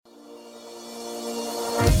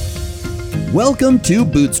Welcome to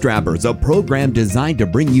Bootstrappers, a program designed to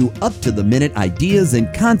bring you up-to-the-minute ideas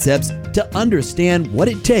and concepts to understand what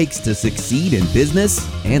it takes to succeed in business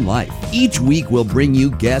and life. Each week, we'll bring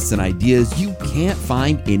you guests and ideas you can't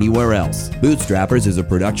find anywhere else. Bootstrappers is a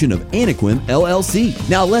production of Anaquim LLC.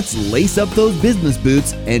 Now let's lace up those business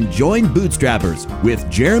boots and join Bootstrappers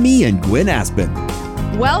with Jeremy and Gwen Aspen.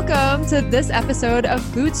 Welcome to this episode of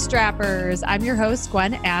Bootstrappers. I'm your host,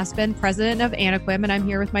 Gwen Aspen, president of Anaquim, and I'm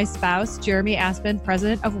here with my spouse, Jeremy Aspen,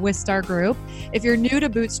 president of Wistar Group. If you're new to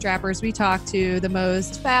Bootstrappers, we talk to the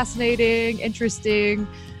most fascinating, interesting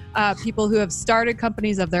people who have started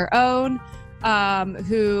companies of their own,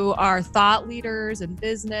 who are thought leaders in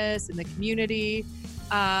business, in the community,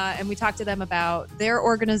 and we talk to them about their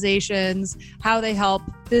organizations, how they help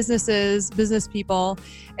businesses, business people.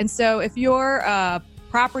 And so if you're a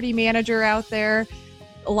property manager out there,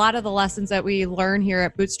 a lot of the lessons that we learn here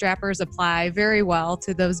at Bootstrappers apply very well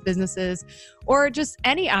to those businesses or just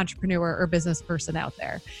any entrepreneur or business person out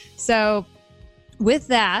there. So with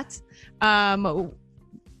that,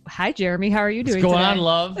 hi, Jeremy. How are you doing today? What's going on,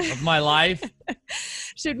 love of my life?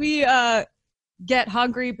 Should we get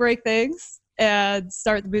hungry, break things, and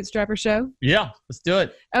start the Bootstrapper show? Yeah, let's do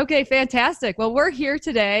it. Okay, fantastic. Well, we're here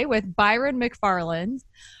today with Byron McFarland.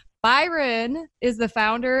 Byron is the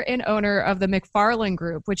founder and owner of the McFarland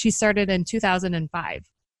Group, which he started in 2005.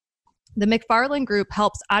 The McFarland Group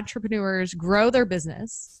helps entrepreneurs grow their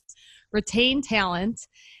business, retain talent,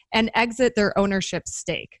 and exit their ownership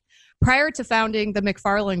stake. Prior to founding the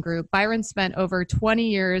McFarland Group, Byron spent over 20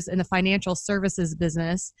 years in the financial services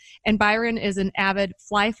business, and Byron is an avid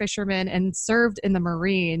fly fisherman and served in the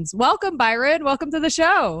Marines. Welcome, Byron. Welcome to the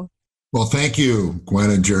show. Well, thank you,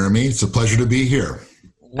 Gwen and Jeremy. It's a pleasure to be here.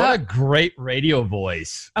 What a great radio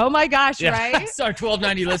voice. Oh my gosh, yeah. Right? So our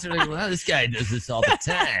 1290 listeners are like, well, this guy does this all the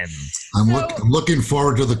time. I'm looking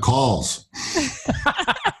forward to the calls.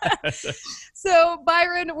 So,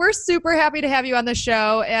 Byron, we're super happy to have you on the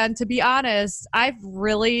show. And to be honest, I've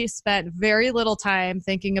really spent very little time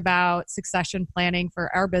thinking about succession planning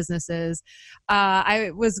for our businesses.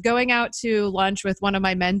 I was going out to lunch with one of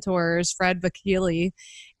my mentors, Fred Vakili,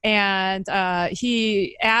 and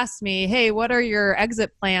he asked me, hey, what are your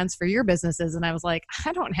exit plans for your businesses? And I was like,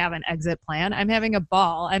 I don't have an exit plan. I'm having a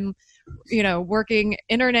ball. I'm working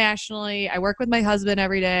internationally. I work with my husband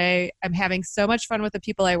every day. I'm having so much fun with the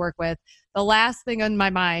people I work with. The last thing on my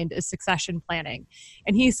mind is succession planning.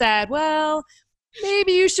 And he said, well,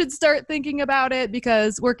 maybe you should start thinking about it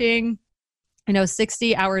because working,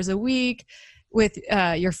 60 hours a week with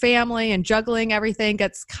your family and juggling everything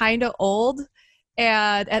gets kind of old.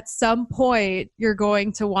 And at some point, you're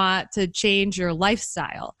going to want to change your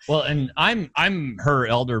lifestyle. Well, and I'm her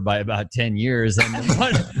elder by about 10 years, and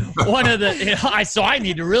one of the so I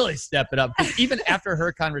need to really step it up. Even after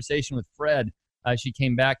her conversation with Fred, she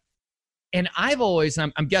came back, and I've always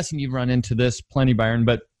I'm guessing you've run into this plenty, Byron,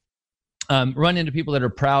 but run into people that are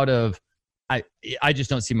proud of. I just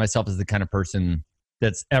don't see myself as the kind of person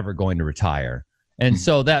that's ever going to retire. And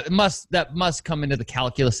so that must come into the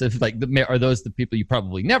calculus of like, are those the people you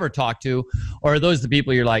probably never talk to, or are those the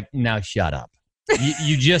people you're like, now shut up.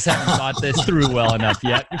 You just haven't thought this through well enough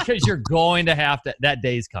yet because you're going to have to, that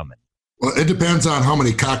day's coming. Well, it depends on how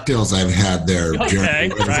many cocktails I've had there. Okay,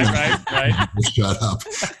 Jeremy. right. Shut up.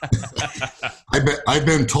 I've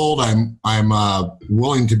been told I'm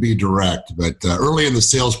willing to be direct, but early in the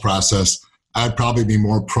sales process, I'd probably be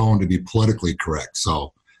more prone to be politically correct.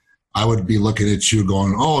 So I would be looking at you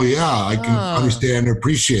going, oh, yeah, I can understand and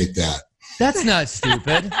appreciate that. That's not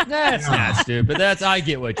stupid. That's not stupid. I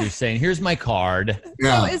get what you're saying. Here's my card.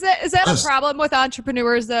 Yeah. So is that a problem with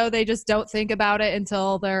entrepreneurs, though? They just don't think about it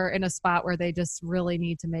until they're in a spot where they just really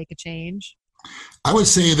need to make a change? I would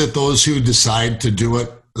say that those who decide to do it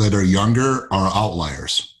that are younger are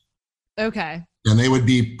outliers. Okay. And they would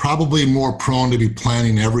be probably more prone to be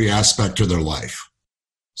planning every aspect of their life.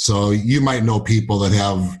 So you might know people that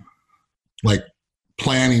have like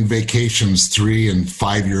planning vacations 3 and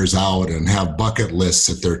 5 years out and have bucket lists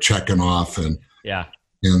that they're checking off and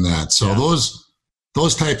that. So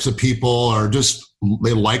those types of people are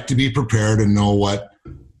they like to be prepared and know what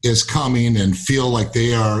is coming and feel like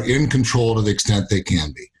they are in control to the extent they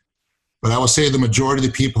can be. But I will say the majority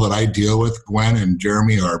of the people that I deal with, Gwen and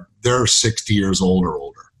Jeremy, they're 60 years old or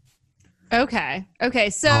older. Okay.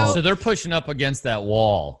 So they're pushing up against that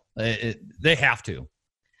wall. They have to.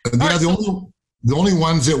 Yeah, the only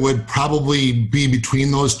ones that would probably be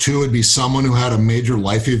between those two would be someone who had a major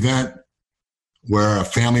life event where a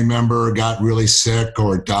family member got really sick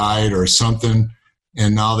or died or something,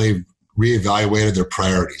 and now they've reevaluated their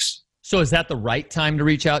priorities. So is that the right time to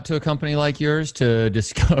reach out to a company like yours to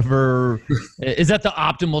discover? Is that the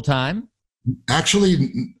optimal time?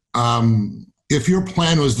 Actually, if your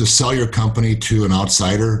plan was to sell your company to an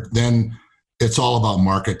outsider, then it's all about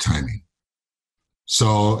market timing.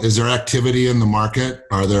 So is there activity in the market?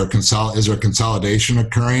 Is there consolidation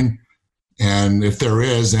occurring? And if there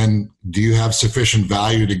is, then do you have sufficient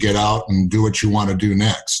value to get out and do what you want to do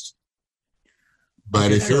next?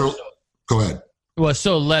 But if you're, go ahead. Well,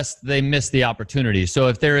 so lest they miss the opportunity. So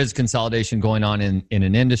if there is consolidation going on in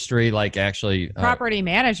an industry, like actually property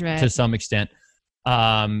management to some extent,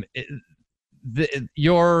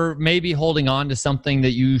 you're maybe holding on to something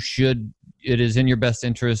that it is in your best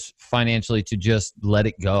interest financially to just let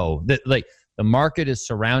it go. Like the market is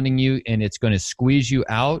surrounding you and it's going to squeeze you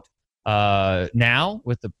out now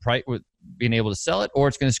with the price, with being able to sell it, or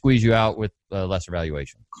it's going to squeeze you out with lesser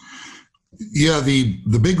valuation. Yeah,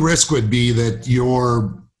 the big risk would be that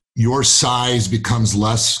your size becomes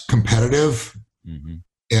less competitive. Mm-hmm.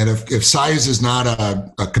 And if size is not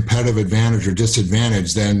a competitive advantage or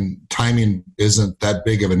disadvantage, then timing isn't that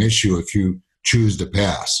big of an issue if you choose to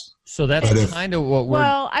pass. So that's kind of what we're...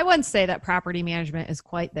 Well, I wouldn't say that property management is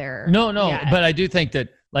quite there. No, yet. But I do think that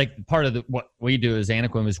like part of what we do as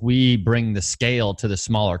Anequim is we bring the scale to the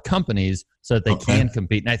smaller companies so that they can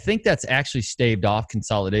compete. And I think that's actually staved off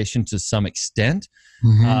consolidation to some extent,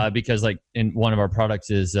 because like in one of our products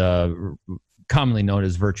is commonly known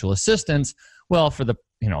as virtual assistants. Well, for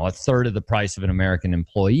a third of the price of an American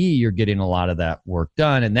employee, you're getting a lot of that work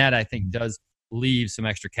done. And that I think does leave some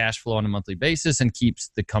extra cash flow on a monthly basis and keeps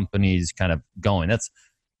the companies kind of going.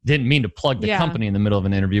 Didn't mean to plug the company in the middle of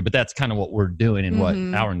an interview, but that's kind of what we're doing and what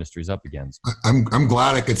our industry is up against. I'm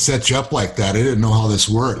glad I could set you up like that. I didn't know how this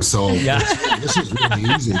works. So this is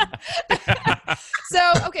really easy.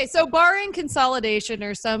 So barring consolidation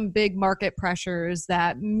or some big market pressures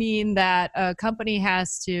that mean that a company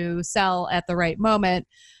has to sell at the right moment,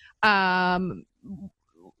 I'm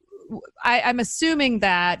assuming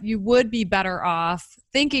that you would be better off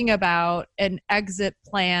thinking about an exit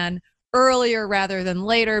plan earlier rather than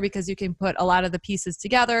later, because you can put a lot of the pieces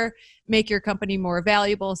together, make your company more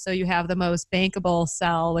valuable so you have the most bankable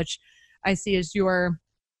sell, which I see as your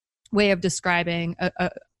way of describing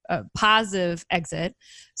a positive exit.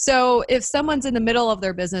 So if someone's in the middle of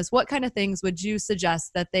their business, what kind of things would you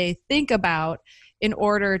suggest that they think about in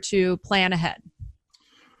order to plan ahead?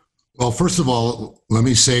 Well, first of all, let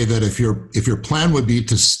me say that if your plan would be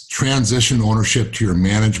to transition ownership to your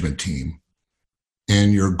management team,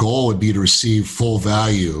 and your goal would be to receive full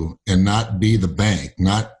value and not be the bank,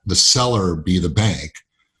 not the seller be the bank,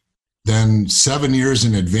 then 7 years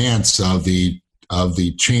in advance of the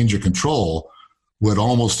change of control would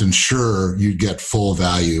almost ensure you get full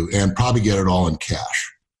value and probably get it all in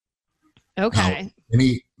cash. Okay. Now,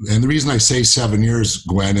 and the reason I say 7 years,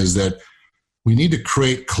 Gwen, is that we need to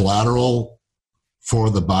create collateral for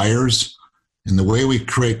the buyers. And the way we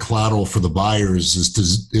create collateral for the buyers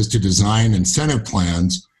is to design incentive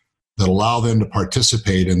plans that allow them to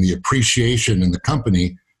participate in the appreciation in the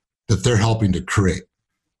company that they're helping to create.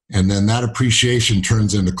 And then that appreciation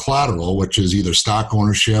turns into collateral, which is either stock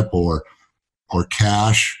ownership or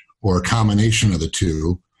cash or a combination of the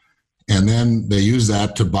two. And then they use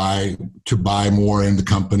that to buy more in the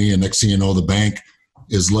company. And next thing you know, the bank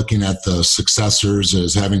is looking at the successors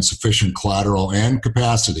as having sufficient collateral and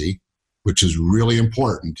capacity, which is really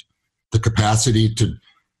important, the capacity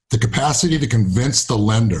to convince the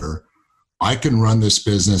lender, I can run this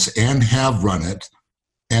business and have run it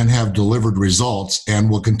and have delivered results and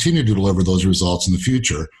will continue to deliver those results in the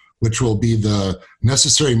future, which will be the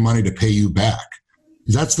necessary money to pay you back.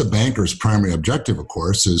 That's the banker's primary objective, of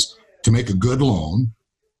course, is to make a good loan,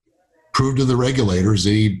 prove to the regulators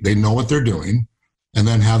they know what they're doing, and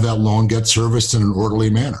then have that loan get serviced in an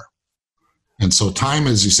orderly manner. And so time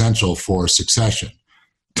is essential for succession.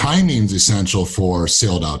 Timing is essential for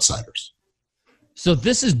sailed outsiders. So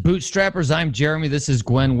this is Bootstrappers. I'm Jeremy. This is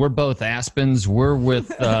Gwen. We're both Aspens. We're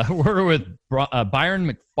with Byron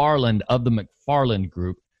McFarland of the McFarland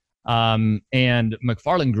Group. And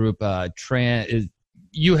McFarland Group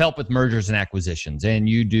you help with mergers and acquisitions, and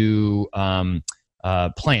you do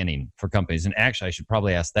planning for companies. And actually, I should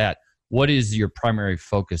probably ask that. What is your primary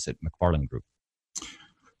focus at McFarland Group?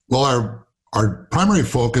 Well, our primary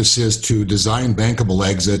focus is to design bankable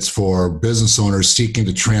exits for business owners seeking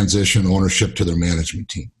to transition ownership to their management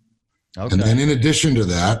team. Okay. And then in addition to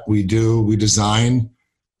that, we design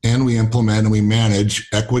and we implement and we manage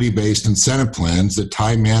equity-based incentive plans that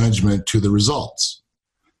tie management to the results.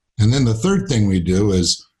 And then the third thing we do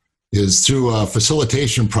is through a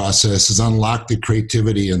facilitation process is unlock the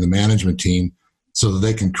creativity in the management team so that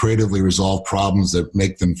they can creatively resolve problems that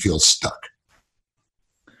make them feel stuck.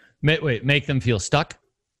 Wait, make them feel stuck?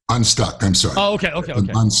 Unstuck, I'm sorry. Oh, okay.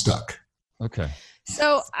 Unstuck. Okay.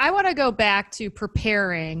 So I want to go back to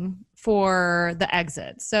preparing for the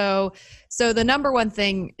exit. So the number one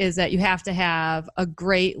thing is that you have to have a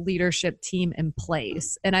great leadership team in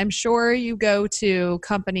place. And I'm sure you go to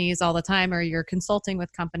companies all the time, or you're consulting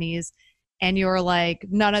with companies, and you're like,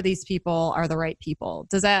 none of these people are the right people.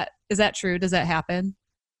 Is that true? Does that happen?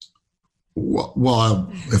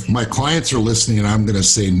 Well, if my clients are listening, I'm going to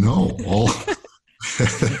say no.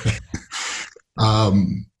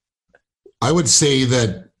 I would say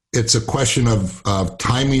that it's a question of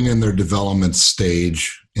timing in their development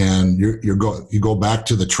stage, and you go back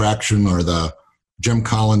to the traction or the Jim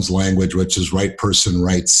Collins language, which is right person,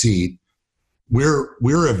 right seat. We're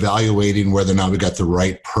evaluating whether or not we got the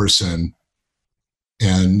right person,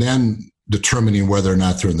 and then determining whether or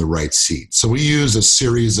not they're in the right seat. So we use a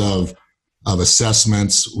series of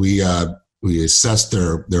assessments. We assess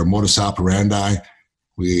their modus operandi.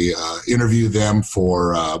 We interview them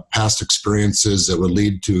for past experiences that would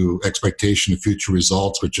lead to expectation of future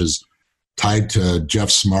results, which is tied to Jeff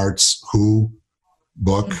Smart's Who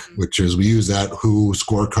book, which is we use that Who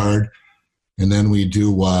scorecard. And then we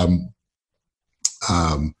do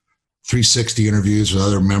 360 interviews with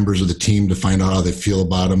other members of the team to find out how they feel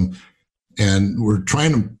about them. And we're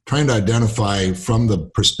trying to identify from the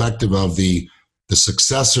perspective of the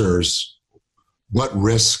successors what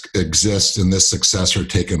risk exists in this successor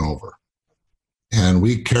taking over. And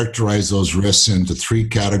we characterize those risks into 3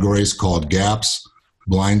 categories called gaps,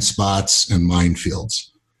 blind spots, and minefields.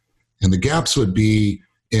 And the gaps would be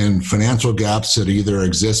in financial gaps that either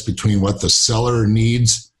exist between what the seller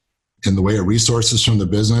needs in the way of resources from the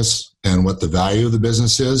business and what the value of the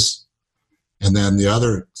business is. And then the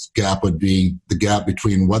other gap would be the gap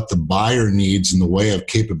between what the buyer needs in the way of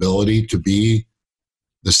capability to be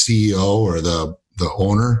the CEO or the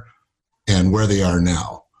owner and where they are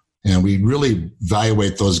now. And we really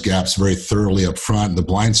evaluate those gaps very thoroughly up front. The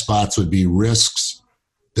blind spots would be risks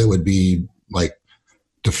that would be like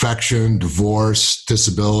defection, divorce,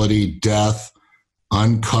 disability, death,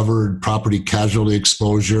 uncovered property casualty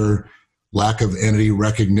exposure, lack of entity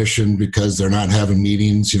recognition because they're not having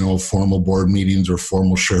meetings, formal board meetings or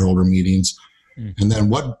formal shareholder meetings. And then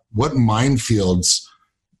what minefields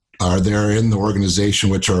are there in the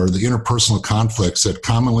organization, which are the interpersonal conflicts that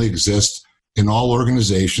commonly exist in all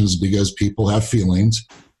organizations because people have feelings.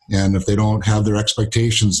 And if they don't have their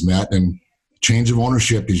expectations met, and change of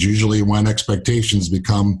ownership is usually when expectations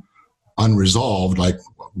become unresolved, like,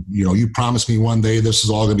 you promised me one day this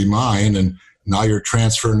is all going to be mine, and now you're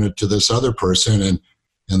transferring it to this other person, and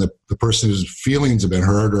the person whose feelings have been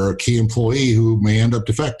hurt or a key employee who may end up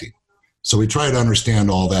defecting. So we try to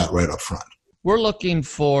understand all that right up front. We're looking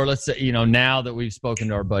for, let's say, now that we've spoken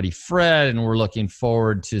to our buddy Fred and we're looking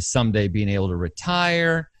forward to someday being able to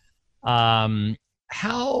retire,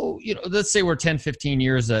 how, let's say we're 10, 15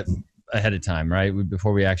 years ahead of time, right?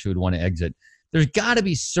 Before we actually would want to exit. There's got to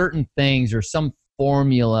be certain things or some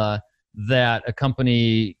formula that a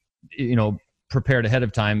company, prepared ahead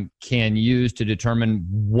of time can use to determine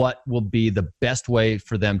what will be the best way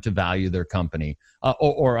for them to value their company,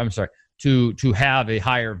 to have a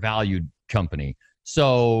higher valued company.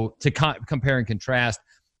 So to compare and contrast,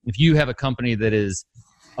 if you have a company that is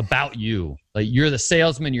about you, like you're the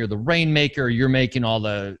salesman, you're the rainmaker, you're making all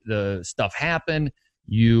the stuff happen,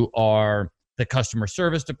 you are the customer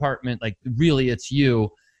service department, like really it's you.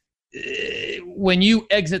 When you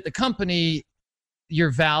exit the company, the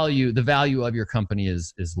value of your company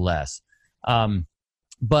is less.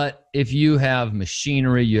 But if you have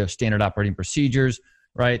machinery, you have standard operating procedures,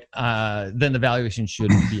 right? Then the valuation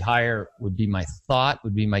should be higher, would be my thought,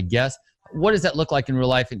 would be my guess. What does that look like in real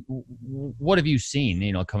life? And what have you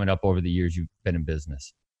seen, coming up over the years you've been in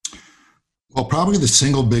business? Well, probably the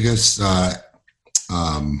single biggest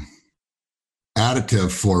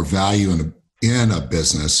additive for value in a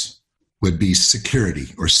business would be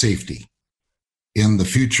security or safety in the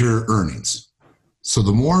future earnings. So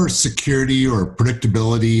the more security or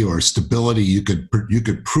predictability or stability you could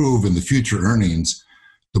prove in the future earnings,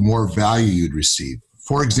 the more value you'd receive.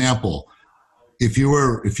 For example, if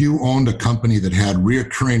you owned a company that had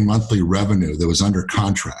reoccurring monthly revenue that was under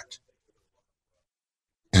contract,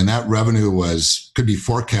 and that revenue could be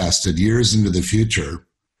forecasted years into the future,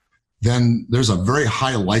 then there's a very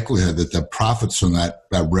high likelihood that the profits from that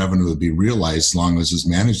revenue will be realized as long as it's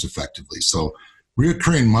managed effectively. So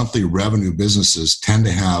reoccurring monthly revenue businesses can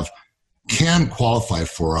qualify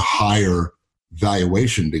for a higher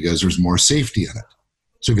valuation because there's more safety in it.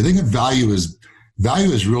 So if you think of value as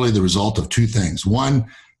value is really the result of two things. One,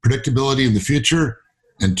 predictability in the future,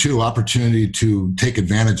 and two, opportunity to take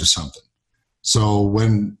advantage of something. So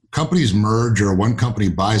when companies merge or one company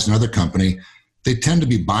buys another company, they tend to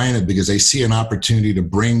be buying it because they see an opportunity to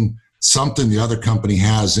bring something the other company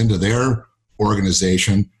has into their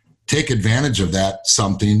organization, take advantage of that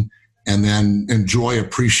something, and then enjoy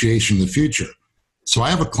appreciation in the future. So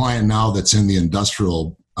I have a client now that's in the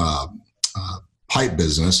industrial pipe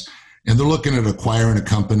business, and they're looking at acquiring a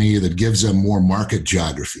company that gives them more market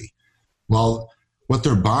geography. Well, what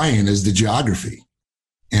they're buying is the geography.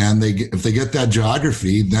 And if they get that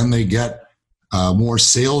geography, then they get more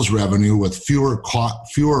sales revenue with fewer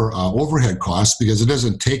overhead costs, because it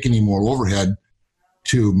doesn't take any more overhead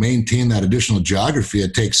to maintain that additional geography.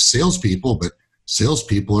 It takes salespeople, but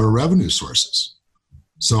salespeople are revenue sources.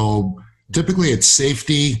 So typically it's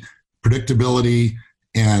safety, predictability,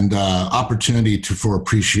 and opportunity for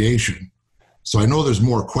appreciation. So I know there's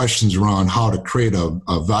more questions around how to create a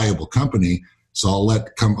valuable company. So I'll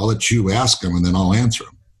let you ask them, and then I'll answer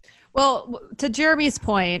them. Well, to Jeremy's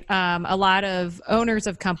point, a lot of owners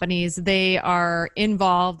of companies, they are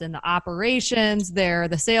involved in the operations. They're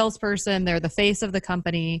the salesperson. They're the face of the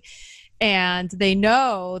company. And they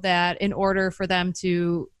know that in order for them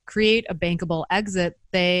to create a bankable exit,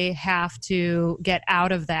 they have to get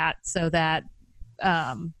out of that so that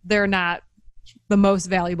they're not the most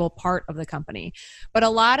valuable part of the company. But a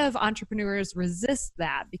lot of entrepreneurs resist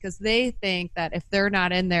that because they think that if they're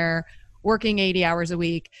not in there working 80 hours a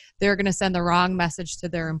week, they're going to send the wrong message to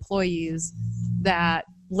their employees that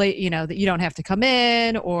that you don't have to come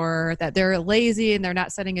in, or that they're lazy and they're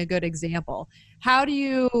not setting a good example. How do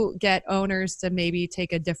you get owners to maybe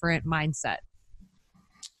take a different mindset?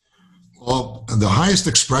 Well, the highest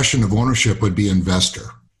expression of ownership would be investor.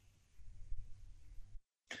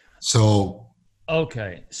 So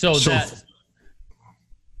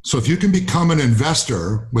if you can become an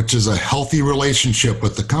investor, which is a healthy relationship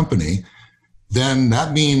with the company, then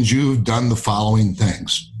that means you've done the following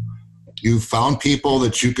things. You've found people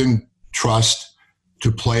that you can trust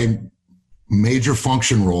to play major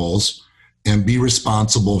function roles and be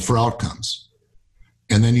responsible for outcomes.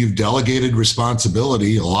 And then you've delegated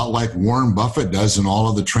responsibility, a lot like Warren Buffett does in all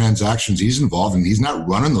of the transactions he's involved in. He's not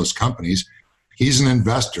running those companies. He's an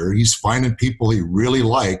investor. He's finding people he really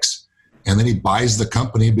likes, and then he buys the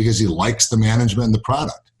company because he likes the management and the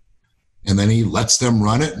product. And then he lets them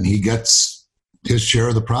run it, and he gets his share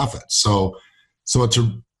of the profit. So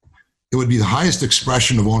it would be the highest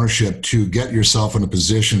expression of ownership to get yourself in a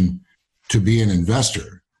position to be an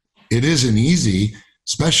investor. It isn't easy,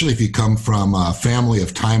 especially if you come from a family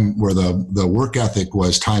of time where the work ethic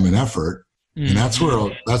was time and effort. Mm-hmm. And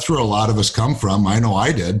that's where a lot of us come from. I know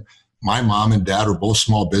I did. My mom and dad are both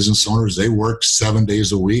small business owners. They worked 7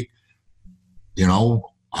 days a week.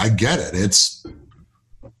 I get it. It's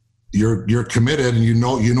you're committed, and you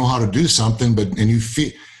know how to do something, and you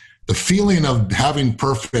feel the feeling of having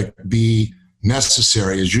perfect be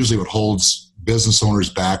necessary is usually what holds business owners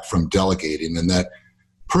back from delegating, and that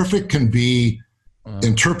perfect can be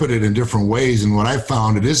interpreted in different ways. And what I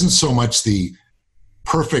found, it isn't so much the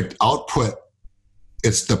perfect output,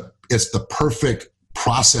 it's the perfect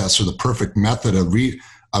process or the perfect method of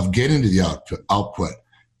getting to the output.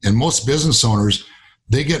 And most business owners,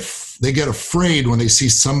 they get afraid when they see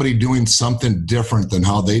somebody doing something different than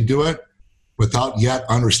how they do it, without yet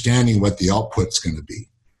understanding what the output's going to be.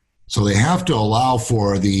 So they have to allow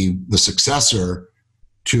for the successor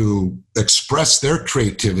to express their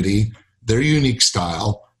creativity, their unique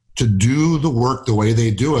style, to do the work the way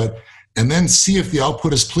they do it, and then see if the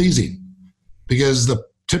output is pleasing. Because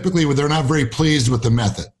typically they're not very pleased with the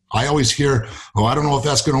method. I always hear, I don't know if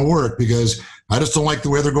that's going to work because I just don't like the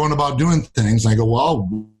way they're going about doing things. And I go,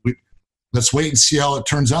 well, let's wait and see how it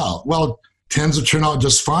turns out. Well, it tends to turn out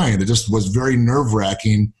just fine. It just was very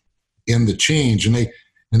nerve-wracking in the change. And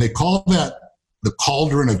they call that the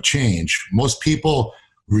cauldron of change. Most people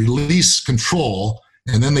release control,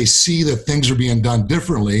 and then they see that things are being done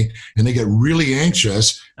differently, and they get really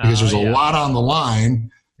anxious because there's a lot on the line.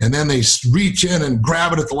 And then they reach in and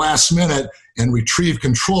grab it at the last minute and retrieve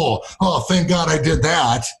control. Oh, thank God I did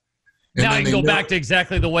that. And now you can go back to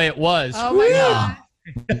exactly the way it was. Oh, my God.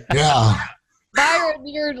 Yeah. Byron,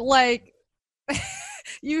 you're like,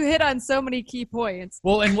 you hit on so many key points.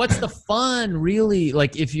 Well, and what's the fun, really?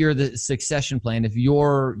 Like, if you're the succession plan, if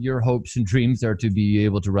your hopes and dreams are to be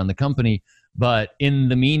able to run the company, but in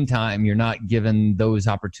the meantime, you're not given those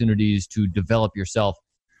opportunities to develop yourself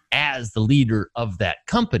as the leader of that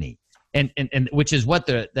company. And which is what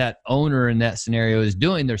that owner in that scenario is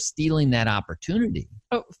doing. They're stealing that opportunity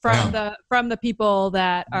from the people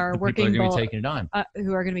that are working, who are going to be taking it on.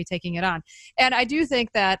 Who are going to be taking it on. And I do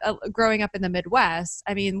think that growing up in the Midwest,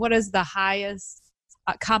 I mean, what is the highest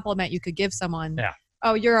compliment you could give someone? Yeah.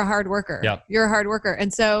 Oh, you're a hard worker. Yep. You're a hard worker.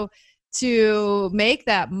 And so to make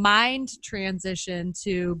that mind transition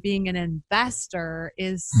to being an investor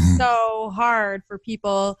is so hard for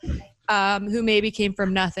people who maybe came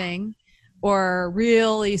from nothing or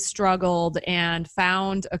really struggled and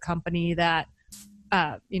found a company that,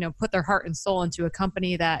 put their heart and soul into a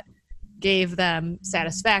company that gave them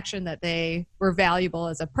satisfaction, that they were valuable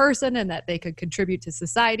as a person and that they could contribute to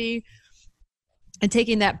society. And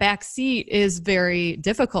taking that back seat is very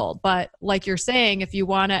difficult. But like you're saying, if you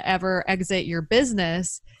want to ever exit your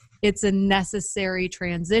business, it's a necessary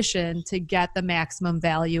transition to get the maximum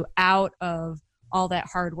value out of all that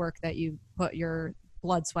hard work that you put your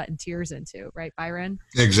blood, sweat, and tears into, right, Byron?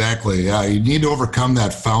 Exactly. Yeah. You need to overcome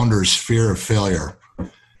that founder's fear of failure.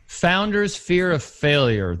 Founder's fear of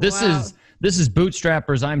failure. This is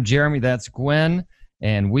Bootstrappers. I'm Jeremy. That's Gwen.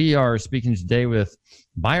 And we are speaking today with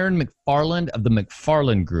Byron McFarland of the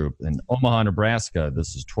McFarland Group in Omaha, Nebraska.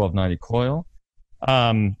 This is 1290 Coil.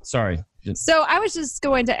 Sorry. So I was just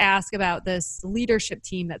going to ask about this leadership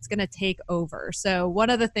team that's going to take over. So one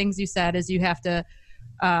of the things you said is you have to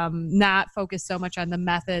not focus so much on the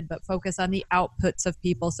method, but focus on the outputs of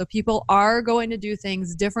people. So people are going to do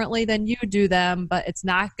things differently than you do them, but it's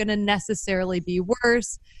not going to necessarily be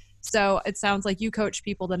worse. So it sounds like you coach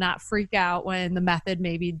people to not freak out when the method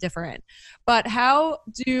may be different. But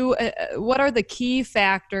what are the key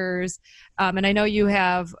factors? And I know you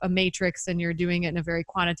have a matrix and you're doing it in a very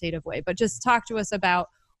quantitative way, but just talk to us about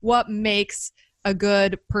what makes a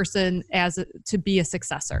good person to be a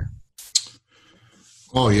successor.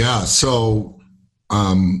 Oh, yeah. So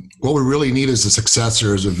what we really need as a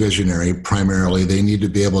successor is a visionary, primarily. They need to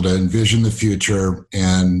be able to envision the future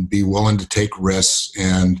and be willing to take risks,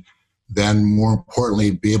 and then more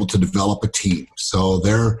importantly, be able to develop a team. So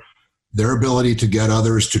their ability to get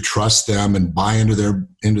others to trust them and buy into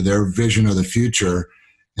their vision of the future,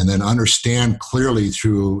 and then understand clearly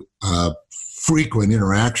through frequent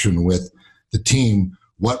interaction with the team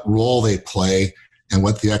what role they play and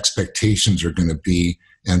what the expectations are going to be,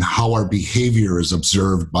 and how our behavior is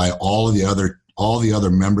observed by all the other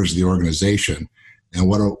members of the organization, and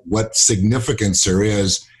what significance there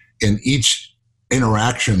is in each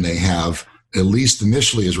interaction they have, at least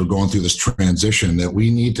initially as we're going through this transition, that we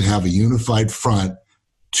need to have a unified front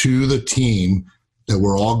to the team, that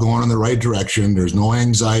we're all going in the right direction. There's no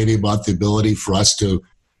anxiety about the ability for us to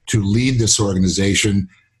lead this organization,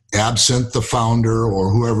 absent the founder or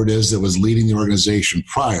whoever it is that was leading the organization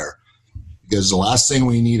prior. Because the last thing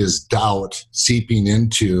we need is doubt seeping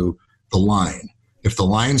into the line. If the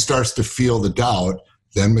line starts to feel the doubt,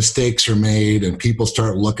 then mistakes are made and people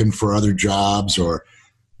start looking for other jobs or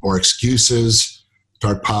excuses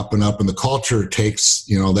start popping up, and the culture takes,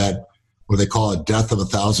 that what they call a death of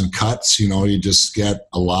 1,000 cuts. You just get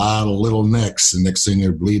a lot of little nicks, and next thing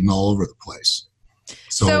you're bleeding all over the place.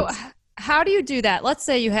 So how do you do that? Let's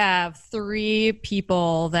say you have 3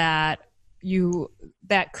 people that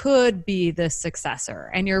could be the successor,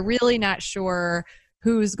 and you're really not sure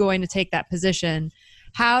who's going to take that position.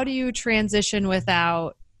 How do you transition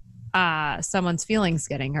without someone's feelings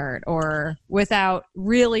getting hurt, or without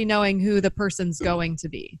really knowing who the person's going to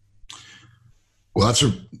be? Well,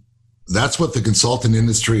 that's what the consultant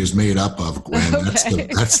industry is made up of, Gwen. Okay.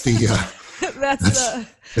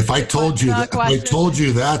 If I told you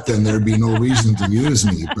that, then there'd be no reason to use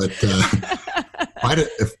me. But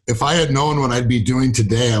if I had known what I'd be doing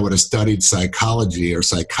today, I would have studied psychology or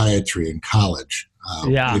psychiatry in college.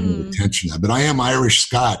 Paying attention to that. But I am Irish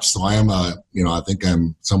Scotch, so I am I think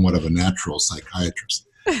I'm somewhat of a natural psychiatrist.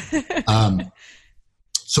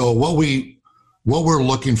 So what we're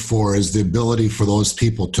looking for is the ability for those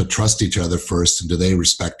people to trust each other first, and do they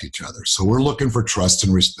respect each other? So we're looking for trust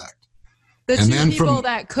and respect. The and two people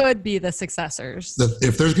that could be the successors.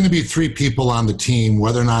 If there's going to be 3 people on the team,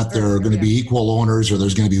 whether or not they're going to be equal owners, or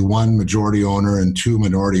there's going to be 1 majority owner and 2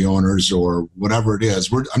 minority owners, or whatever it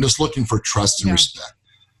is, I'm just looking for trust and respect.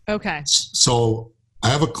 Okay. So I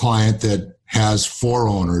have a client that has 4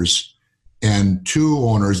 owners, and 2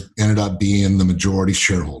 owners ended up being the majority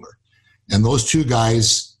shareholder. And those 2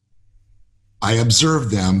 guys, I observed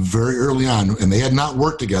them very early on, and they had not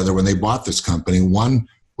worked together when they bought this company. One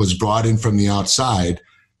was brought in from the outside,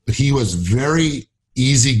 but he was very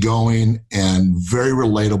easygoing and very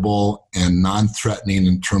relatable and non-threatening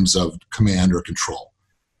in terms of command or control.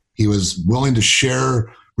 He was willing to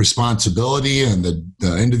share responsibility, and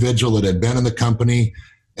the individual that had been in the company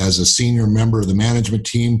as a senior member of the management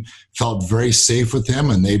team felt very safe with him,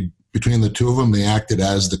 and between the two of them, they acted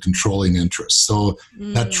as the controlling interest. So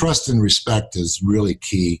that trust and respect is really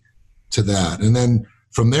key to that. And then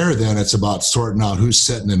from there, it's about sorting out who's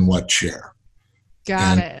sitting in what chair.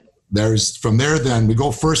 Got it. From there, we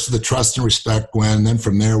go first to the trust and respect, Gwen. Then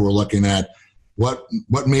from there, we're looking at what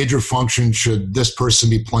major function should this person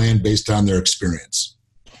be playing based on their experience.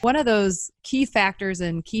 One of those key factors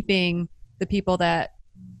in keeping the people that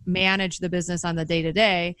manage the business on the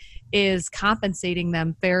day-to-day is compensating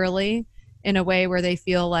them fairly in a way where they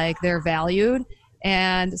feel like they're valued.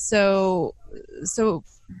 And so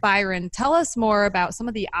Byron, tell us more about some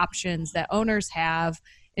of the options that owners have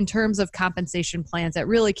in terms of compensation plans that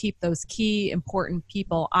really keep those key important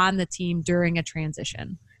people on the team during a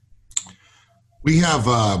transition. We have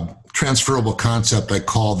a transferable concept I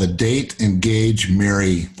call the Date, Engage,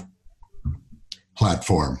 Marry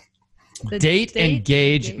platform. The Date,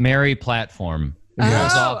 Engage, Marry platform.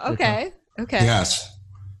 Yes. Oh, okay. Okay. Yes.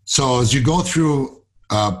 So as you go through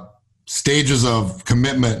stages of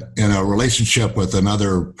commitment in a relationship with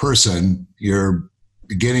another person, you're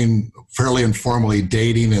beginning fairly informally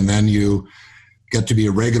dating, and then you get to be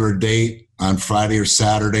a regular date on Friday or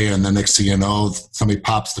Saturday, and then next thing you know, somebody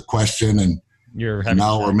pops the question, and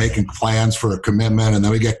now we're making plans for a commitment, and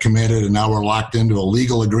then we get committed, and now we're locked into a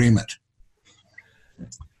legal agreement.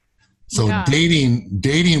 So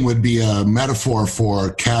dating would be a metaphor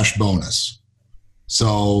for cash bonus.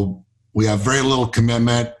 So we have very little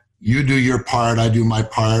commitment. You do your part, I do my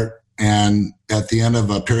part, and at the end of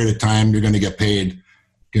a period of time, you're going to get paid.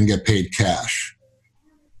 You're going to get paid cash.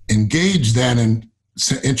 Engage then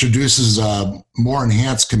introduces a more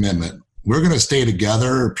enhanced commitment. We're going to stay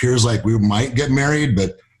together. It appears like we might get married,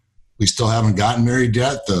 but we still haven't gotten married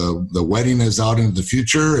yet. The wedding is out into the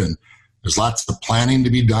future, and there's lots of planning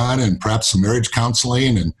to be done, and perhaps some marriage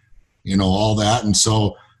counseling and, all that. And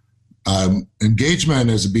so engagement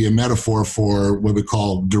is to be a metaphor for what we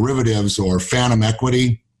call derivatives or phantom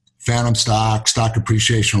equity, phantom stock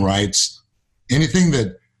appreciation rights, anything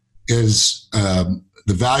that is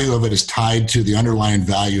the value of it is tied to the underlying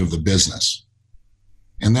value of the business.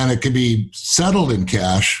 And then it can be settled in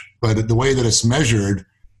cash, but the way that it's measured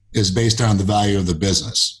is based on the value of the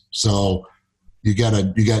business. So you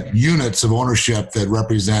got units of ownership that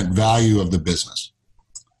represent value of the business.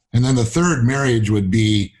 And then the third marriage would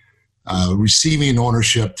be receiving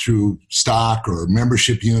ownership through stock or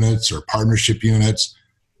membership units or partnership units.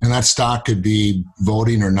 And that stock could be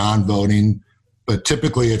voting or non-voting, but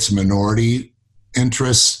typically it's minority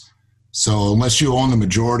interests. So unless you own the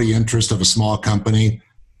majority interest of a small company,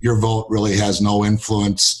 your vote really has no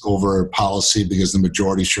influence over policy because the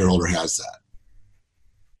majority shareholder has that.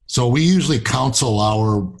 So we usually counsel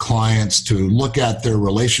our clients to look at their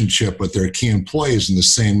relationship with their key employees in the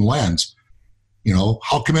same lens.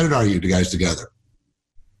 How committed are you guys together?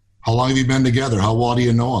 How long have you been together? How well do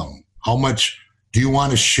you know them? How much do you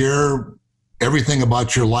want to share everything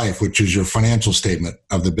about your life, which is your financial statement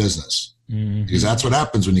of the business? Mm-hmm. Because that's what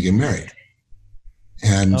happens when you get married.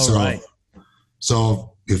 And so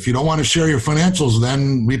if you don't want to share your financials,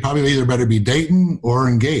 then we probably either better be dating or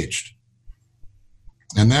engaged.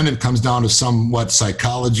 And then it comes down to somewhat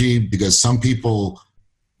psychology, because some people,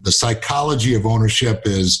 the psychology of ownership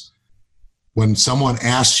is when someone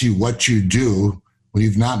asks you what you do, when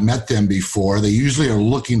you've not met them before, they usually are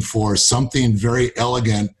looking for something very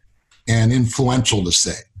elegant and influential to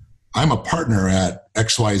say. I'm a partner at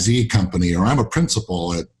XYZ company, or I'm a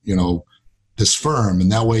principal at, this firm.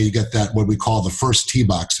 And that way you get that, what we call the first tee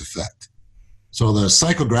box effect. So the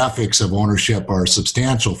psychographics of ownership are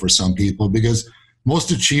substantial for some people, because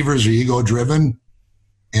most achievers are ego driven,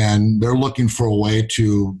 and they're looking for a way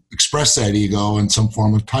to express that ego in some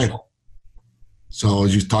form of title. So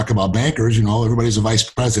as you talk about bankers, everybody's a vice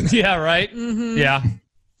president. Yeah, right. Mm-hmm. Yeah.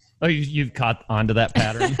 Oh, you've caught onto that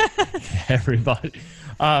pattern. Everybody.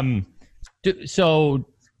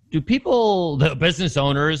 Do people, the business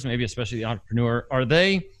owners, maybe especially the entrepreneur,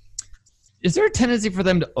 is there a tendency for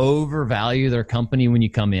them to overvalue their company when you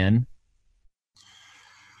come in?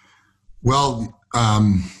 Well,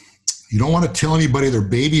 you don't want to tell anybody their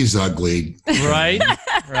baby's ugly. Right.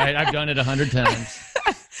 I've done it 100 times.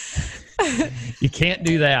 You can't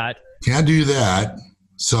do that. Can't do that.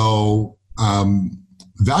 So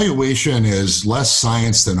valuation is less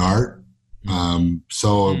science than art.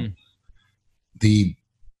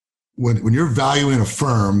 When you're valuing a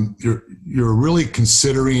firm, you're really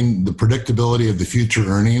considering the predictability of the future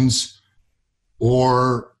earnings,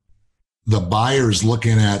 or the buyer's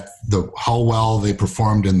looking at how well they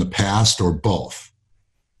performed in the past, or both.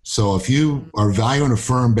 So if you are valuing a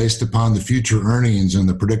firm based upon the future earnings and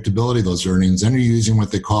the predictability of those earnings, then you're using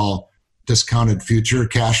what they call discounted future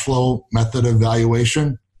cash flow method of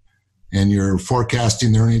valuation. And you're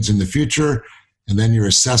forecasting the earnings in the future. And then you're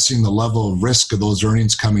assessing the level of risk of those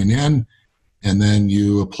earnings coming in. And then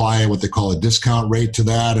you apply what they call a discount rate to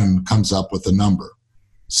that and comes up with a number.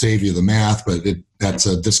 Save you the math, but that's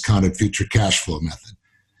a discounted future cash flow method.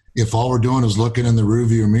 If all we're doing is looking in the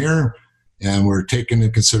rearview mirror and we're taking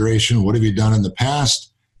into consideration what have you done in the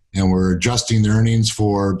past, and we're adjusting the earnings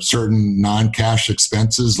for certain non-cash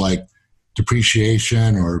expenses like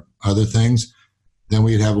depreciation or other things, then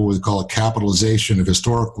we'd have what we call a capitalization of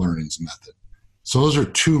historical earnings method. So those are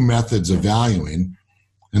two methods of valuing.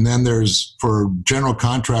 And then there's, for general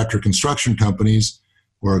contractor construction companies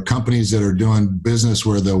or companies that are doing business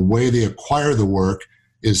where the way they acquire the work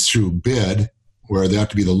is through bid, where they have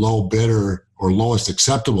to be the low bidder or lowest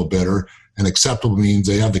acceptable bidder. And acceptable means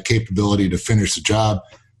they have the capability to finish the job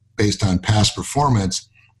based on past performance.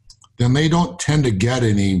 Then they don't tend to get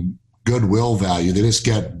any goodwill value. They just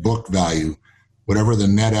get book value, whatever the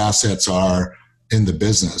net assets are in the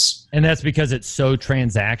business. And that's because it's so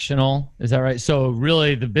transactional. Is that right? So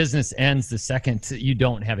really the business ends the second you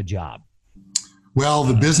don't have a job. Well,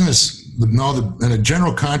 the business, and a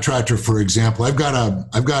general contractor, for example, I've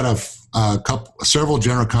got several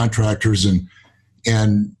general contractors, and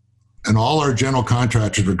all our general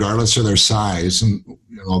contractors, regardless of their size, and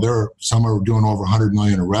some are doing over 100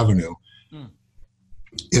 million in revenue.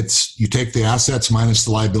 It's, you take the assets minus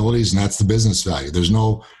the liabilities, and that's the business value. There's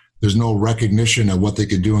no recognition of what they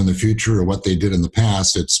could do in the future or what they did in the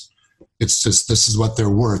past. It's just, this is what they're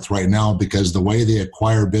worth right now, because the way they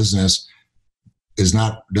acquire business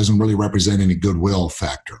doesn't really represent any goodwill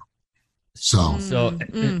factor. So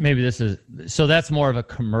maybe that's more of a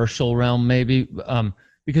commercial realm, maybe,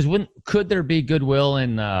 because could there be goodwill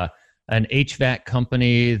in an HVAC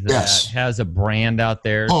company that has a brand out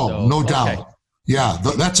there? Oh, no doubt. Yeah,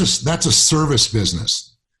 that's a service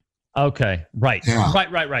business. Okay, right. Yeah.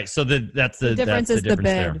 Right. So that's the difference is the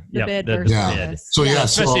bid. The bid versus bid. So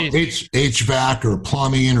so HVAC or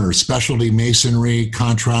plumbing or specialty masonry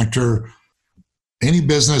contractor, any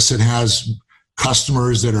business that has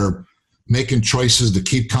customers that are making choices to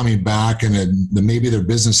keep coming back, and maybe their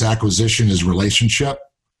business acquisition is relationship.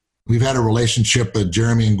 We've had a relationship with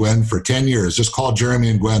Jeremy and Gwen for 10 years. Just call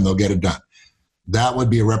Jeremy and Gwen, they'll get it done. That would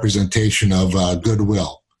be a representation of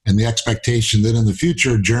goodwill and the expectation that in the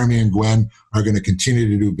future, Jeremy and Gwen are going to continue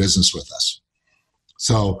to do business with us.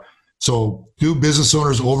 So do business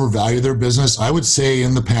owners overvalue their business? I would say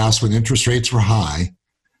in the past, when interest rates were high,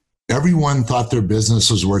 everyone thought their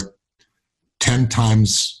business was worth 10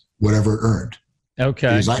 times whatever it earned. Okay.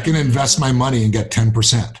 Because I can invest my money and get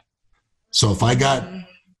 10%. So if I got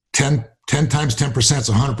 10 times 10% is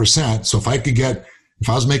 100%. So if I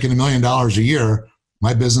was making $1 million a year,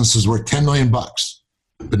 my business is worth $10 million.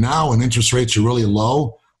 But now when interest rates are really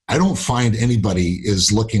low, I don't find anybody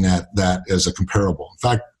is looking at that as a comparable. In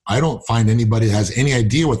fact, I don't find anybody that has any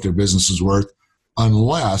idea what their business is worth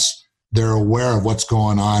unless they're aware of what's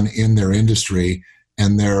going on in their industry,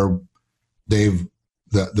 and the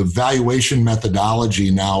valuation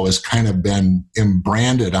methodology now has kind of been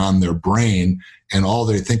branded on their brain, and all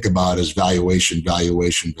they think about is valuation.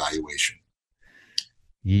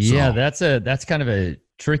 Yeah, that's kind of a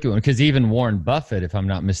tricky one, because even Warren Buffett, if I'm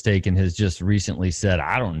not mistaken, has just recently said,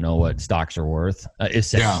 I don't know what stocks are worth,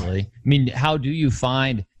 essentially. Yeah. I mean, how do you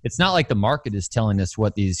find, it's not like the market is telling us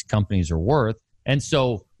what these companies are worth. And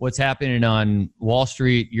so what's happening on Wall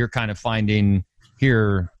Street, you're kind of finding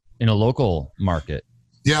here in a local market.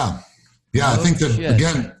 Yeah. I think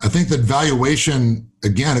that valuation,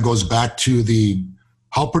 again, it goes back to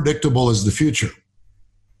how predictable is the future?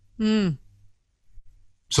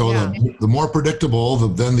 So the more predictable,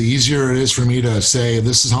 then the easier it is for me to say,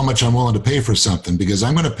 this is how much I'm willing to pay for something, because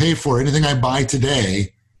I'm going to pay for anything I buy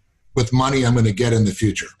today with money I'm going to get in the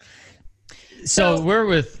future. So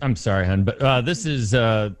I'm sorry, hon, but this is,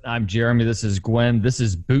 I'm Jeremy, this is Gwen, this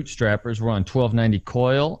is Bootstrappers. We're on 1290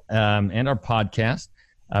 Coil and our podcast.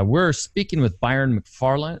 We're speaking with Byron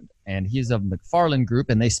McFarland, and he's of McFarland Group,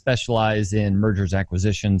 and they specialize in mergers,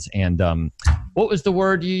 acquisitions, and what was the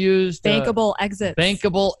word you used? Bankable exits.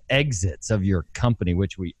 Bankable exits of your company,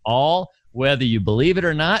 which we all, whether you believe it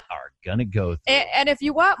or not, are going to go through. And if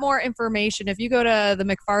you want more information, if you go to the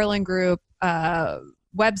McFarland Group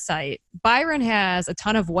website, Byron has a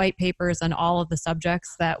ton of white papers on all of the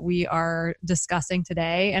subjects that we are discussing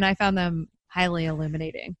today, and I found them highly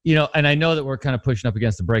illuminating. And I know that we're kind of pushing up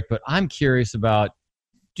against the break, but I'm curious about,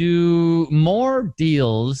 do more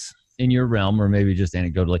deals in your realm, or maybe just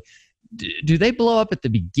anecdotally, do they blow up at the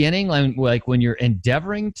beginning, like when you're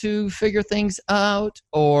endeavoring to figure things out,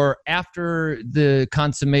 or after the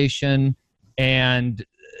consummation and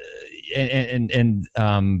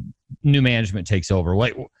new management takes over?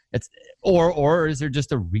 Or is there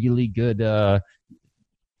just a really good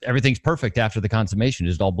everything's perfect after the consummation,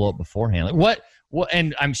 just all blow up beforehand? Like what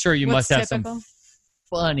and I'm sure you must have typical? some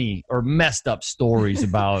funny or messed up stories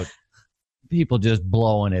about people just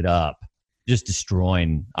blowing it up, just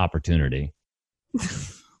destroying opportunity.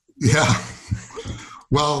 Yeah.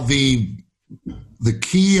 Well, the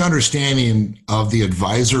key understanding of the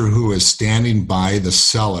advisor who is standing by the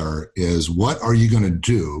seller is, what are you going to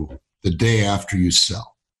do the day after you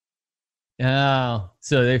sell? Oh,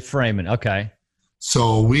 so they frame it. Okay.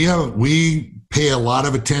 So we pay a lot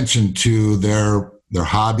of attention to their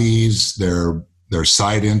hobbies, their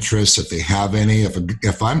side interests, if they have any.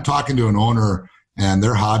 If I'm talking to an owner and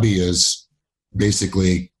their hobby is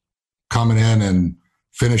basically coming in and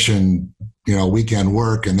finishing, weekend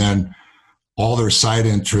work, and then all their side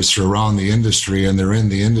interests are around the industry, and they're in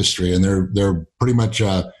the industry, and they're pretty much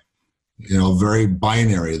very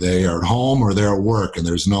binary. They are at home or they're at work, and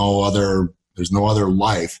there's no other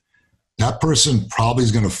life. That person probably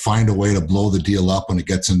is going to find a way to blow the deal up when it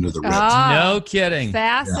gets into the ribs. No kidding.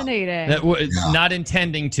 Fascinating. Not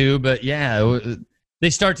intending to, but they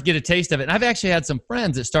start to get a taste of it. And I've actually had some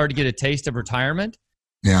friends that started to get a taste of retirement.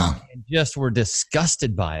 Yeah. And just were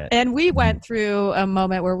disgusted by it. And we went through a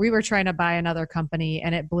moment where we were trying to buy another company,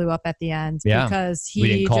 and it blew up at the end because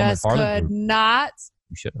he just could not.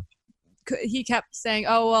 You should have. He kept saying,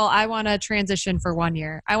 "Oh, well, I want to transition for 1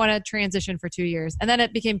 year. I want to transition for 2 years." And then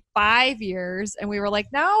it became 5 years. And we were like,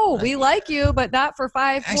 "No, we like you, but not for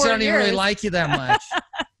 4 years. Actually, I don't even really like you that much."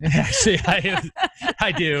 Actually,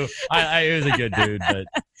 I do. I was a good dude, but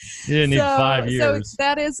you didn't need 5 years. So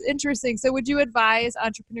that is interesting. So would you advise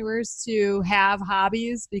entrepreneurs to have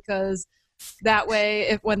hobbies? Because that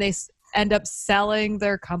way, when they end up selling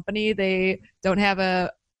their company, they don't have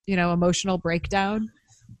a emotional breakdown?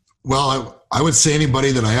 Well, I would say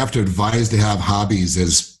anybody that I have to advise to have hobbies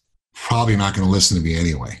is probably not going to listen to me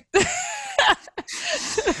anyway.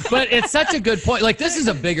 But it's such a good point. Like, this is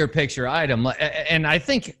a bigger picture item. And I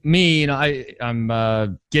think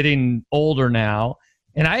I'm getting older now,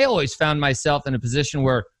 and I always found myself in a position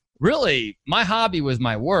where really my hobby was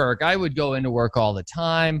my work. I would go into work all the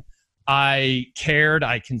time. I cared.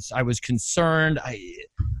 I was concerned.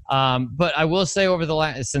 But I will say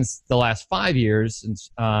since the last 5 years,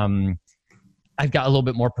 since I've got a little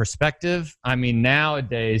bit more perspective. I mean,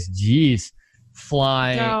 nowadays, geez,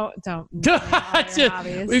 flying. Don't.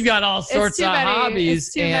 We've got all sorts of hobbies.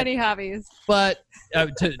 It's too many hobbies. But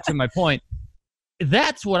to my point,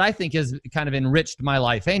 that's what I think has kind of enriched my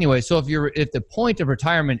life anyway. So if the point of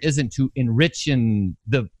retirement isn't to enrich in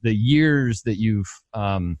the years that you've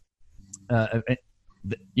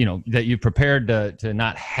that you've prepared to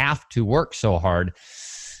not have to work so hard,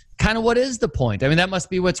 kind of what is the point? I mean, that must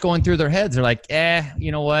be what's going through their heads. They're like,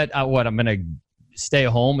 you know what? I'm going to stay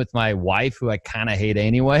home with my wife, who I kind of hate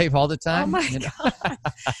anyway, all the time. Oh my God.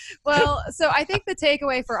 Well, so I think the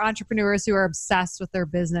takeaway for entrepreneurs who are obsessed with their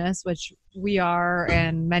business, which we are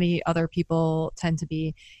and many other people tend to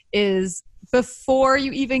be, is before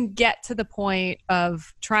you even get to the point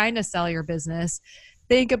of trying to sell your business,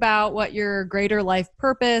 think about what your greater life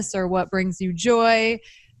purpose or what brings you joy,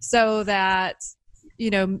 so that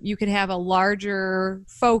you can have a larger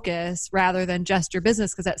focus rather than just your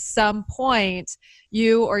business. Because at some point,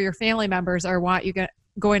 you or your family members are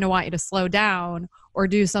going to want you to slow down or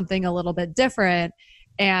do something a little bit different.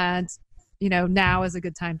 And now is a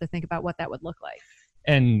good time to think about what that would look like.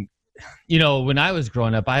 And when I was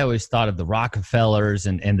growing up, I always thought of the Rockefellers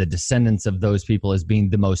and the descendants of those people as being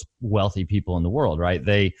the most wealthy people in the world, right?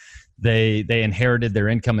 They inherited their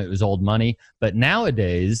income. It was old money. But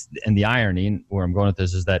nowadays, and the irony where I'm going with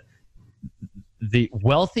this is that the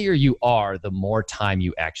wealthier you are, the more time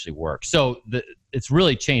you actually work. So it's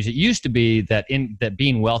really changed. It used to be that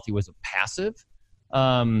being wealthy was a passive.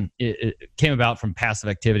 It came about from passive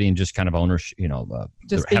activity and just kind of ownership,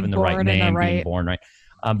 just having the right name, being born right.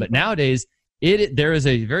 But nowadays, there is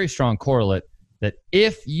a very strong correlate that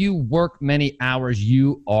if you work many hours,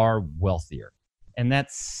 you are wealthier. And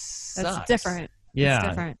that's different. Yeah. It's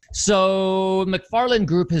different. So McFarland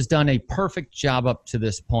Group has done a perfect job up to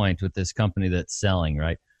this point with this company that's selling,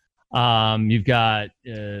 right? You've got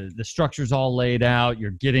the structures all laid out.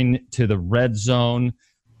 You're getting to the red zone.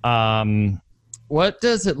 What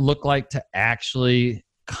does it look like to actually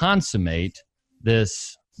consummate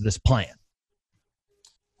this plan?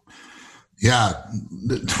 Yeah,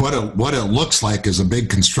 what it looks like is a big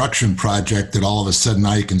construction project that all of a sudden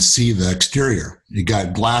now you can see the exterior. You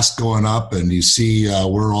got glass going up, and you see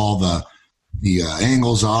where all the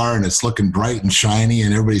angles are, and it's looking bright and shiny,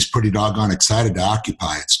 and everybody's pretty doggone excited to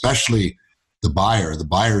occupy it, especially the buyer. The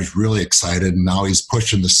buyer's really excited, and now he's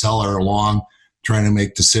pushing the seller along, trying to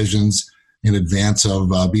make decisions in advance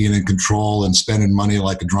of being in control and spending money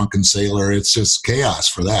like a drunken sailor. It's just chaos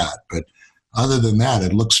for that. But other than that,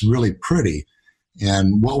 it looks really pretty.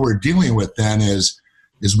 And what we're dealing with then is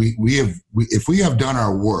if we have done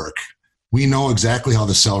our work, we know exactly how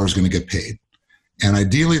the seller is going to get paid. And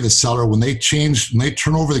ideally, the seller, when they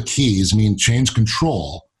turn over the keys, change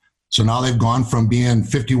control. So now they've gone from being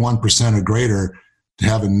 51% or greater to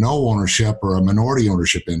having no ownership or a minority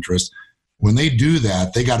ownership interest. When they do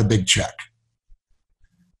that, they got a big check.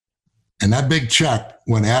 And that big check,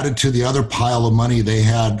 when added to the other pile of money they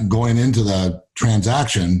had going into the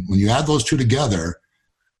transaction, when you add those two together,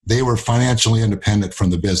 they were financially independent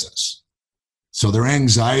from the business. So their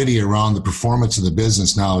anxiety around the performance of the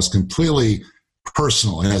business now is completely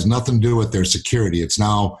personal. It has nothing to do with their security. It's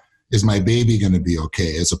now, is my baby going to be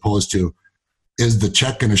okay? As opposed to, is the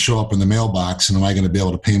check going to show up in the mailbox, and am I going to be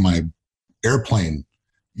able to pay my airplane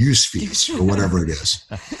use fees or whatever it is?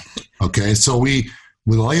 Okay, so we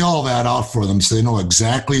lay all that out for them so they know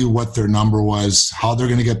exactly what their number was, how they're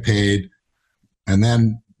going to get paid, and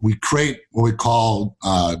then we create what we call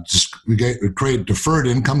we create deferred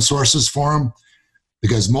income sources for them,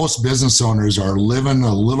 because most business owners are living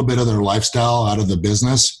a little bit of their lifestyle out of the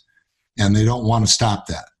business, and they don't want to stop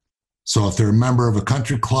that. So if they're a member of a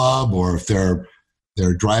country club, or if they're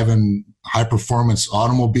driving high performance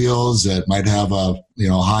automobiles that might have a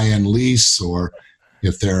high end lease, or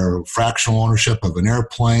if they're fractional ownership of an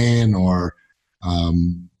airplane, or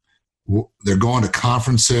they're going to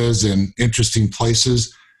conferences in interesting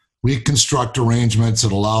places, we construct arrangements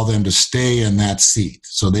that allow them to stay in that seat.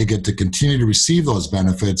 So they get to continue to receive those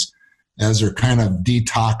benefits as they're kind of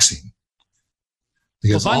detoxing.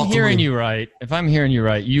 Because if I'm hearing you right,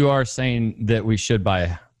 you are saying that we should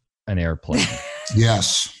buy an airplane.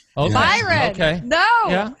 Yes. Okay. Byron. Okay. No.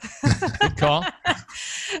 Yeah. Good call.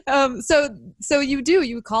 So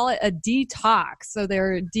you call it a detox. So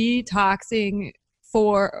they're detoxing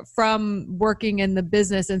from working in the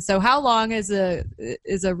business. And so how long is a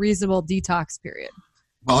reasonable detox period?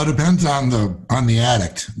 Well, it depends on the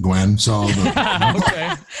addict, Gwen. So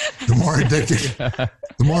the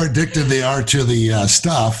more addicted they are to the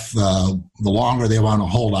stuff, the longer they want to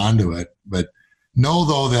hold on to it. But know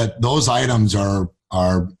though that those items are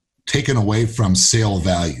taken away from sale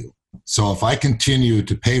value. So if I continue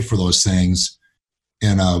to pay for those things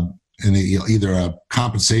in either a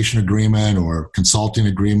compensation agreement or consulting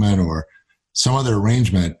agreement or some other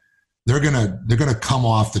arrangement, they're gonna come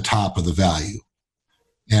off the top of the value.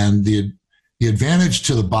 And the advantage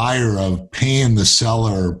to the buyer of paying the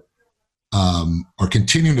seller or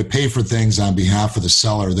continuing to pay for things on behalf of the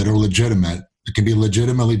seller that are legitimate, that can be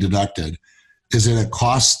legitimately deducted, is that it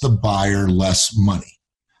costs the buyer less money.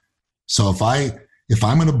 So if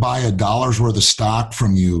I'm going to buy $1 worth of stock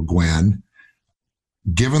from you, Gwen,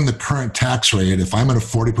 given the current tax rate, if I'm at a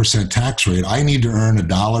 40% tax rate, I need to earn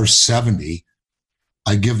 $1.70.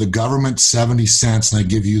 I give the government 70 cents and I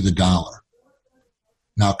give you the dollar.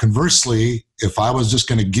 Now, conversely, if I was just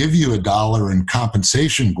going to give you $1 in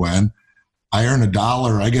compensation, Gwen, I earn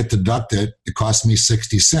 $1, I get deducted, it costs me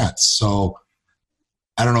 60 cents. So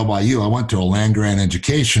I don't know about you, I went to a land-grant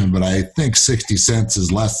education, but I think 60 cents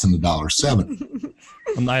is less than $1.70.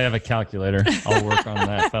 I have a calculator. I'll work on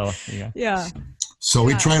that, fella. Yeah. So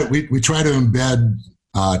we try to embed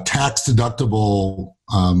tax-deductible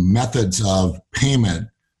methods of payment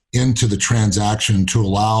into the transaction to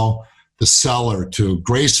allow the seller to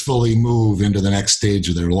gracefully move into the next stage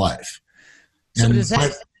of their life. So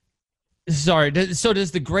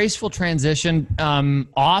does the graceful transition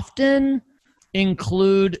often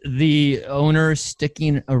include the owner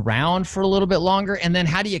sticking around for a little bit longer? And then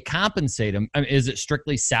how do you compensate them? I mean, is it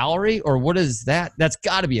strictly salary, or what is that? That's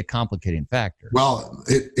got to be a complicating factor. Well,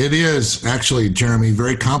 it is actually, Jeremy,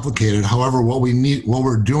 very complicated. However, what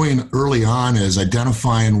we're doing early on is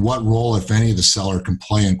identifying what role, if any, the seller can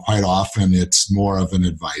play, and quite often it's more of an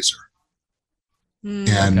advisor.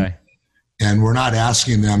 And we're not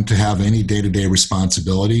asking them to have any day-to-day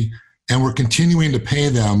responsibility, and we're continuing to pay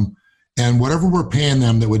them. And whatever we're paying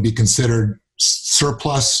them that would be considered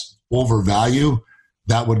surplus over value,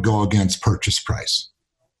 that would go against purchase price.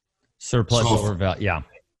 Surplus over value, yeah.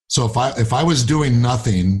 So if I was doing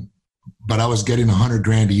nothing, but I was getting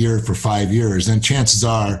 $100,000 a year for 5 years, then chances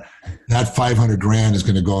are that $500,000 is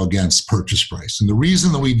going to go against purchase price. And the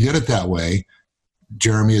reason that we did it that way,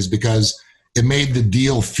 Jeremy, is because it made the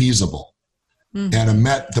deal feasible and it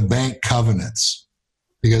met the bank covenants,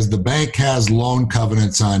 because the bank has loan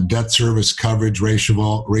covenants on debt service coverage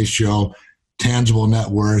ratio, tangible net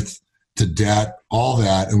worth to debt, all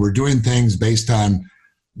that. And we're doing things based on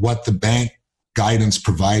what the bank guidance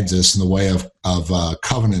provides us in the way of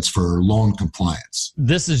covenants for loan compliance.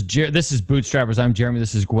 This is Bootstrappers. I'm Jeremy.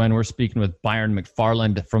 This is Gwen. We're speaking with Byron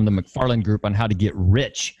McFarland from the McFarland Group on how to get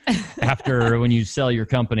rich after when you sell your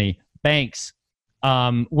company. Banks.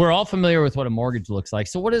 We're all familiar with what a mortgage looks like.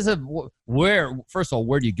 So what is first of all,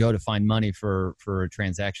 where do you go to find money for a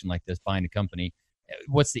transaction like this, buying a company?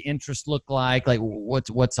 What's the interest look like? Like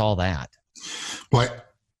what's all that? Well,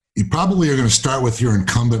 you probably are going to start with your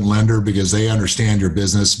incumbent lender because they understand your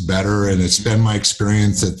business better. And it's been my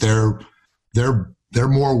experience that they're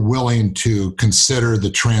more willing to consider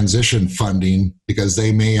the transition funding because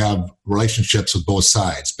they may have relationships with both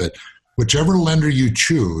sides. But whichever lender you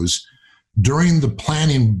choose, during the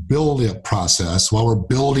planning build-up process, while we're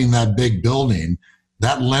building that big building,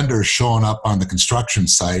 that lender is showing up on the construction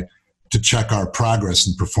site to check our progress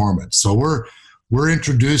and performance. So we're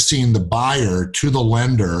introducing the buyer to the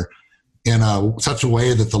lender in such a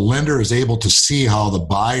way that the lender is able to see how the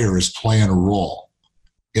buyer is playing a role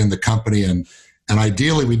in the company. And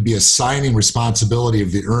ideally, we'd be assigning responsibility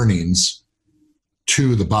of the earnings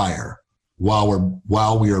to the buyer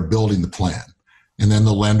while we are building the plan. And then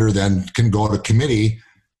the lender then can go to committee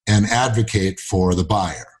and advocate for the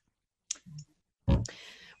buyer.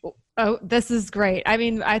 Oh, this is great. I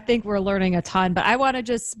mean, I think we're learning a ton, but I want to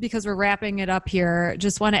just, because we're wrapping it up here,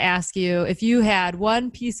 just want to ask you if you had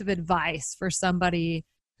one piece of advice for somebody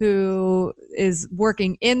who is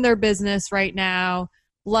working in their business right now,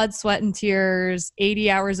 blood, sweat, and tears,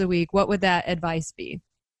 80 hours a week, what would that advice be?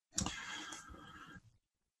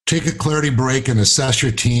 Take a clarity break and assess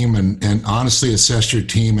your team and honestly assess your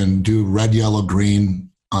team and do red, yellow, green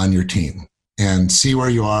on your team and see where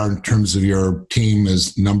you are in terms of your team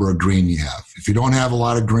as number of green you have. If you don't have a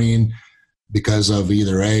lot of green because of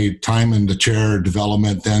either time in the chair or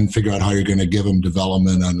development, then figure out how you're going to give them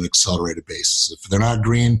development on an accelerated basis. If they're not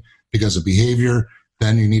green because of behavior,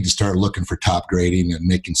 then you need to start looking for top grading and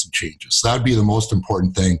making some changes. So that would be the most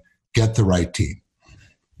important thing. Get the right team.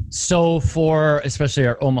 So for especially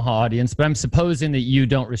our Omaha audience, but I'm supposing that you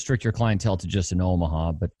don't restrict your clientele to just in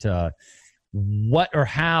Omaha, but what or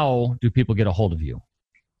how do people get a hold of you?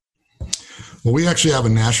 Well, we actually have a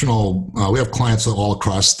national, we have clients all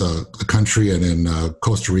across the country and in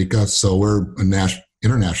Costa Rica. So we're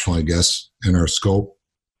international, I guess, in our scope.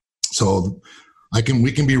 So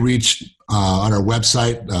we can be reached on our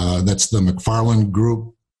website. That's the McFarland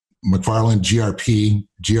Group, McFarland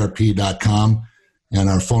grp.com. And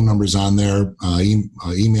our phone number's on there.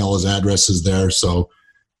 Email address is there. So,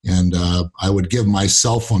 and I would give my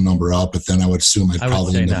cell phone number out, but then I would assume I'd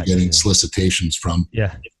probably end up getting solicitations from.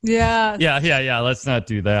 Yeah. Let's not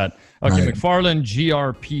do that. Okay, right.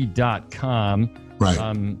 McFarlandgrp.com. Right.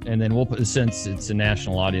 And then we'll put, since it's a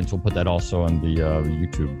national audience, we'll put that also on the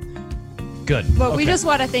YouTube. Good. But we just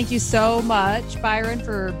want to thank you so much, Byron,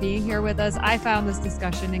 for being here with us. I found this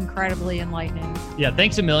discussion incredibly enlightening. Yeah,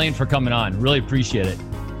 thanks a million for coming on. Really appreciate it.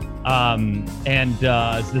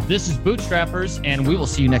 This is Bootstrappers, and we will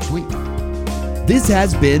see you next week. This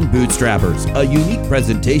has been Bootstrappers, a unique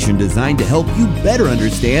presentation designed to help you better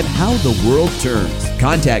understand how the world turns.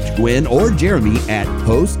 Contact Gwen or Jeremy at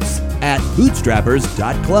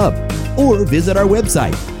hosts@bootstrappers.club or visit our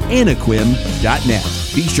website, anaquim.net.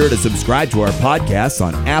 Be sure to subscribe to our podcasts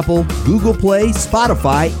on Apple, Google Play,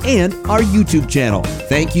 Spotify, and our YouTube channel.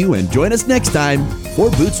 Thank you, and join us next time for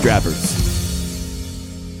Bootstrappers.